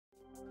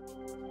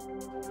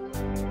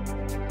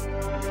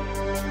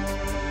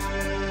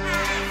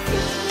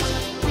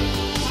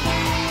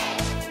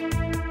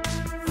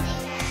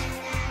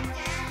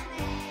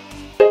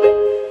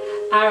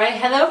Alright,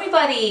 hello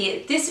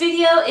everybody. This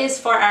video is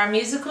for our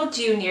musical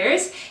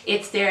juniors.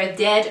 It's their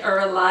Dead or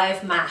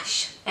Alive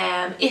mash.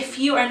 If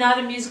you are not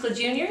a musical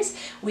juniors,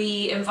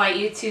 we invite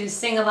you to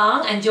sing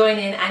along and join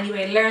in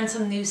anyway, learn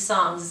some new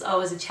songs. It's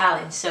always a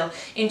challenge. So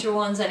inter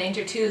ones and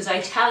inter twos,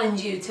 I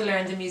challenge you to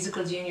learn the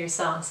musical junior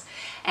songs.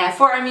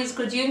 For our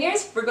musical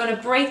juniors, we're going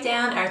to break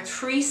down our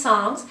 3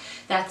 songs.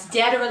 That's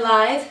Dead or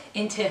Alive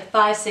into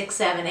 5, 6,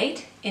 7,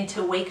 8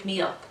 into Wake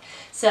Me Up.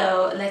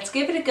 So let's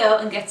give it a go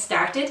and get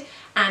started.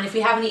 And if we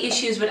have any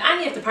issues with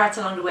any of the parts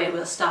along the way,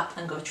 we'll stop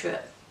and go through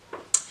it.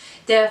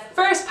 The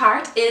first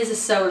part is a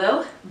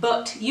solo,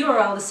 but you are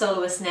all the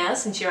soloists now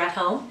since you're at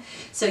home.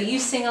 So you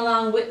sing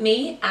along with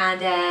me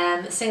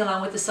and sing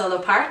along with the solo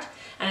part,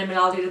 and then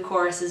we'll all do the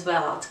chorus as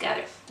well all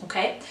together.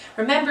 Okay?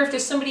 Remember, if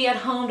there's somebody at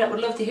home that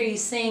would love to hear you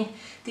sing,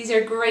 these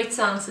are great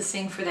songs to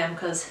sing for them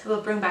because it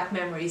will bring back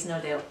memories,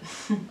 no doubt.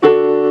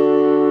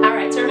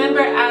 Alright, so remember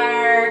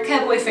our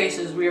cowboy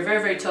faces. We are very,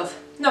 very tough.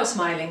 No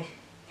smiling.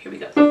 Here we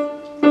go.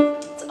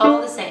 It's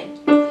all the same.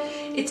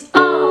 It's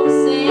all the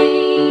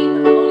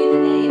same. Only the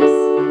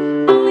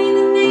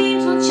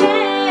names will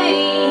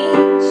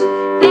change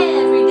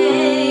every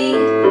day.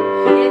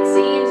 It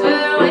seems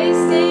we're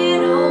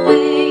wasting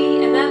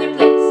away. Another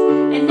place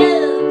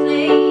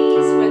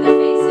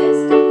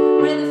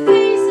where the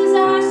faces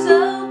are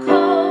so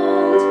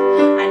cold.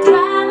 I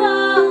drive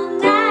all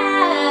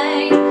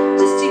night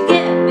just to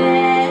get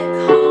back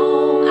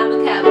home. I'm a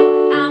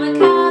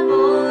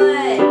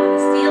cowboy. I'm a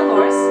steel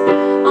horse.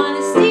 On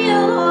a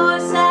steel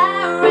horse I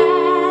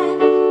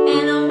ride,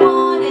 and I'm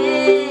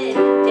wanted,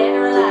 dead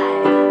or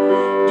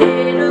alive,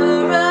 dead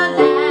or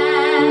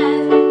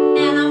alive,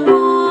 and I'm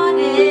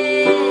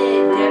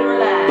wanted, dead or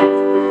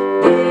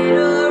alive, dead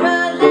or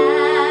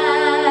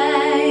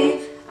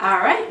alive.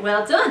 Alright,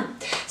 well done.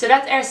 So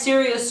that's our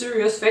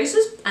serious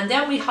faces, and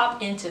then we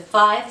hop into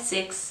 5,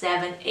 6,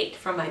 7, 8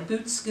 for my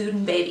boot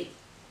scootin' baby.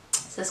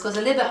 So this goes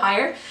a little bit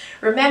higher.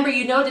 Remember,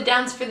 you know the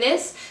dance for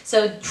this,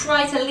 so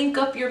try to link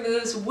up your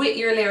moves with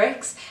your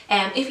lyrics.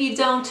 If you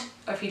don't,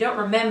 or if you don't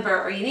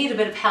remember, or you need a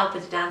bit of help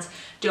with the dance,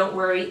 don't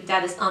worry,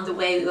 that is on the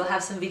way. We will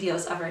have some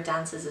videos of our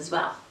dances as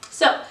well.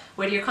 So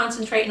whether you're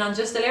concentrating on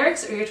just the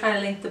lyrics or you're trying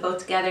to link the both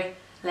together,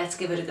 let's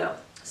give it a go.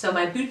 So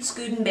my boot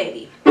scootin'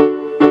 baby.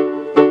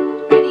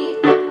 Ready?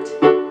 And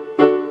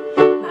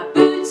my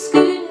boot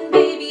scootin'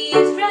 baby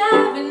is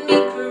driving me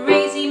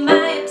crazy.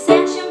 My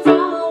obsession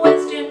from a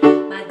western,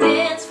 my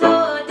dance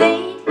floor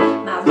date,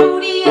 my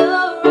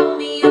rodeo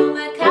Romeo,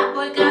 my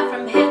cowboy guy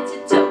from head to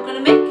toe. Gonna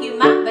make you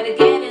mine, better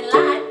get in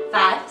line.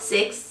 5,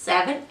 6,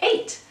 7,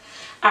 8.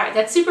 Alright,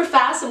 that's super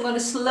fast. I'm going to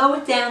slow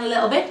it down a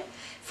little bit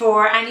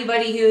for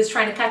anybody who's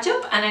trying to catch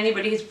up and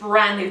anybody who's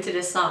brand new to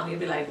this song. You'll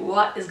be like,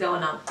 what is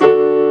going on?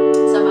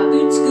 So my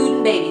boot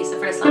scootin' baby is the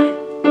first line.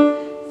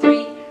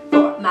 3,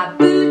 4. My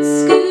boot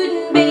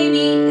scootin'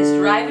 baby is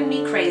driving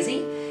me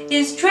crazy,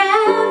 is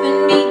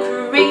driving me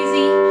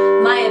crazy.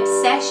 My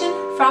obsession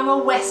from a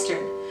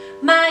western,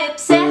 my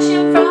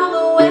obsession from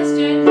a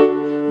western.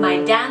 My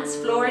dance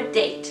floor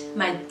date,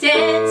 my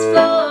dance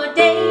floor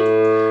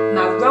date.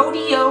 My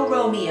rodeo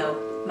Romeo,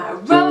 my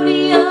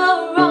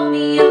rodeo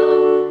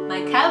Romeo.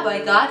 My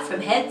cowboy god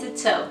from head to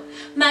toe,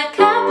 my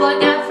cowboy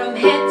god from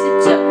head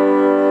to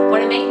toe.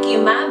 Wanna make you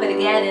mine, better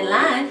get in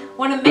line.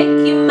 Wanna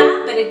make you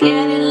mine, better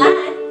get in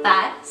line.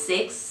 5,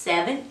 6,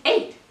 7,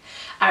 8.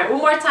 Alright, one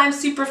more time,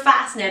 super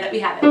fast now that we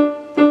have it.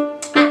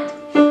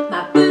 And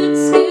my boot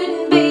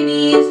scootin'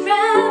 baby is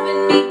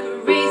driving me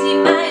crazy.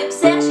 My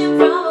obsession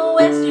from a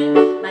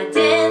western, my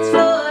dance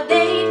floor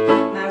date,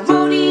 my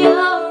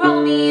rodeo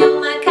Romeo,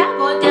 my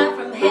cowboy guy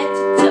from head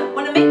to toe.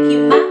 Wanna make you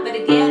mine,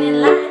 better get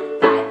in line.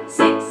 5,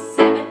 6,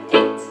 7,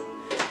 8.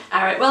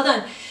 Alright, well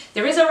done.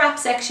 There is a rap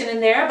section in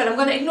there, but I'm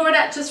going to ignore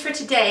that just for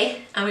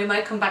today, and we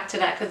might come back to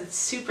that because it's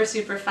super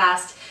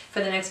fast for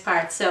the next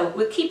part. So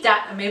we'll keep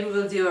that, and maybe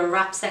we'll do a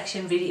rap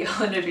section video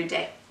another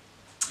day.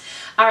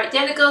 Alright,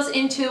 then it goes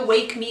into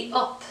Wake Me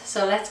Up.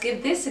 So let's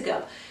give this a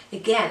go.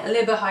 Again, a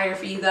little bit higher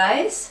for you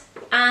guys.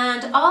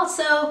 And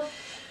also,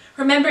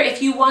 remember,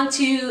 if you want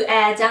to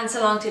dance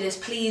along to this,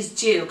 please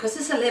do, because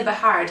this is a little bit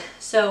hard.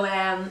 So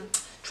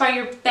try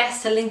your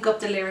best to link up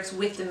the lyrics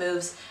with the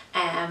moves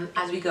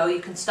as we go.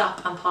 You can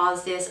stop and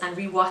pause this and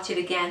re-watch it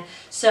again.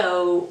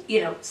 So, you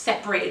know,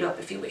 separate it up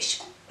if you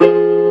wish.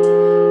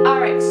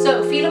 Alright,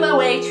 so feeling my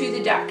way through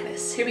the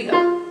darkness. Here we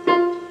go.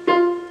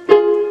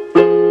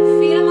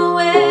 Feeling my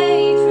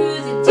way through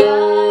the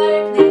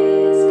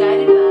darkness,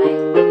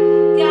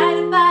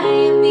 guided by a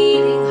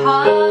beating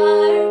heart.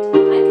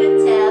 I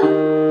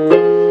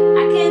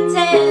can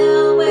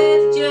tell where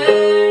the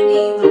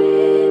journey will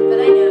end, but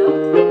I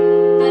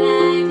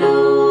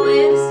know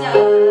where to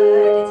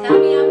start. They tell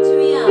me I'm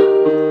too young.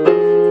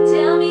 They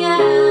tell me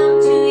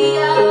I'm too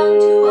young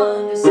to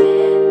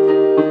understand.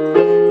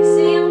 They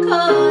say I'm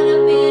caught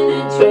up in a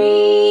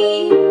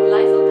dream.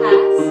 Life will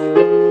pass.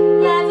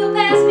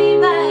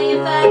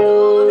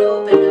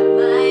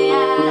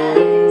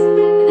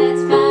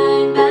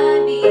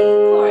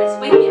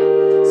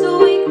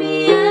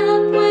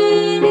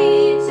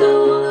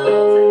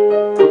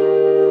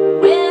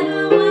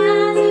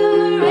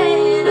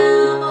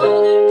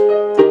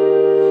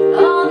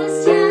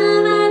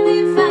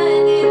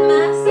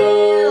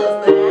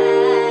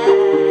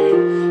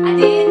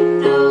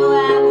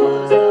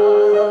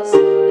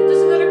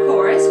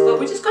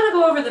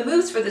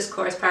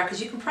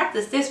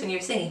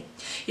 singing.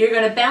 You're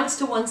going to bounce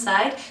to one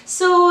side.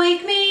 So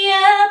wake me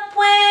up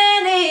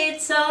when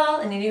it's all,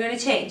 and then you're going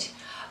to change.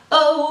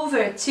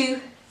 Over,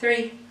 2,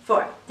 3,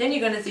 4. Then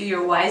you're going to do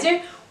your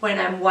wiser, when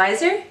I'm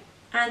wiser,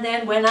 and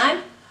then when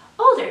I'm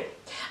older.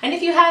 And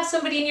if you have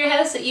somebody in your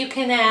house that you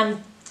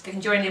can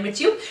join in with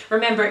you,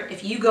 remember,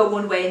 if you go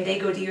one way and they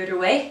go the other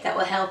way, that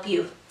will help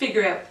you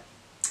figure out.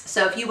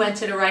 So if you went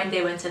to the right and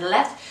they went to the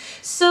left,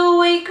 so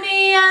wake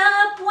me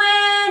up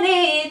when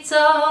it's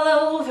all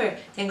over.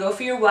 Then go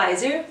for your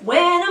wiser,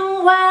 when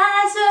I'm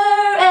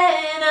wiser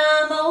and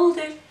I'm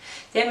older.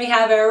 Then we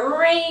have our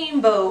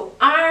rainbow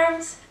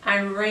arms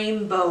and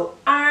rainbow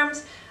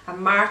arms, a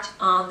march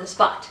on the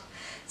spot.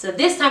 So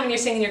this time when you're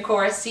singing your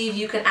chorus, see if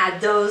you can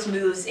add those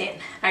moves in.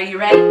 Are you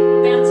ready?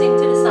 Bouncing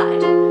to the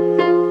side.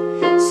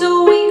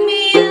 So wake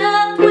me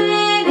up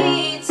when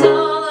it's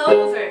all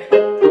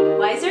over.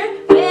 Wiser,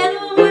 when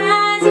I'm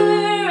wiser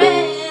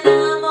and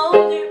I'm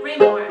older.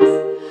 Rainbow arms.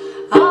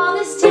 All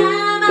this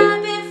time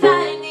I've been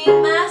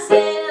finding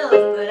myself,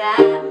 but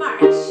at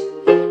March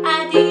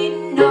I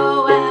didn't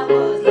know I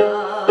was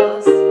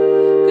lost.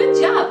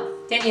 Good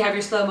job. Then you have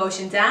your slow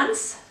motion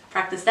dance.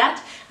 Practice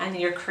that, and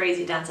your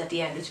crazy dance at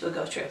the end, which we'll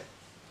go through.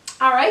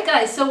 Alright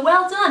guys, so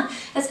well done.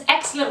 That's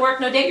excellent work.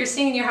 No doubt you're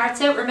singing your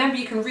hearts out. Remember,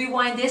 you can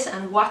rewind this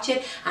and watch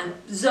it and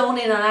zone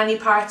in on any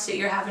parts that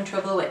you're having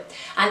trouble with.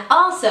 And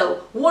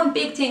also, one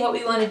big thing what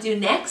we want to do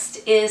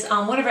next is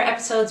on one of our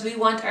episodes, we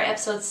want our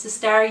episodes to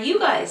star you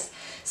guys.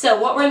 So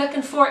what we're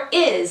looking for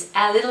is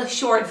a little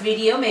short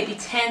video, maybe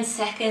 10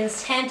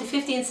 seconds, 10 to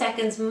 15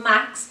 seconds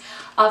max,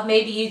 of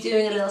maybe you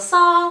doing a little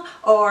song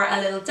or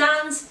a little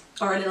dance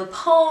or a little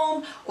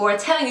poem or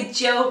telling a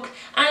joke,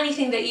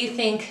 anything that you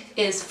think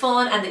is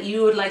fun and that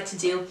you would like to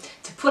do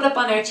to put up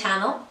on our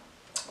channel.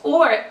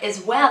 Or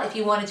as well, if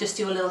you want to just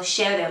do a little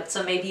shout out,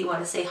 so maybe you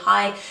want to say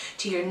hi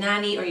to your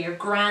nanny or your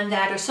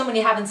granddad or someone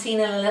you haven't seen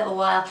in a little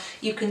while,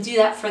 you can do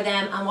that for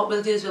them, and what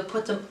we'll do is we'll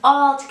put them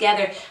all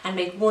together and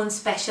make one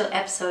special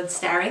episode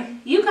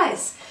starring you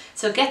guys.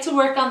 So get to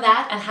work on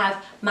that and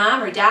have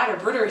mom or dad or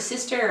brother or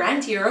sister or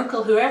auntie or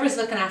uncle, whoever's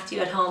looking after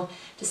you at home,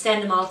 to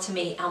send them all to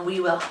me, and we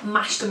will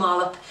mash them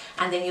all up,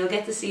 and then you'll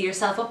get to see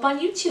yourself up on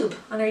YouTube,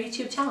 on our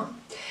YouTube channel.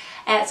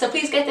 So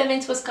please get them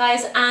into us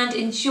guys, and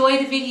enjoy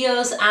the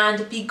videos,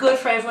 and be good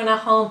for everyone at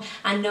home,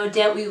 and no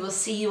doubt we will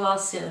see you all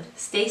soon.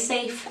 Stay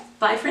safe.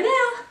 Bye for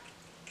now.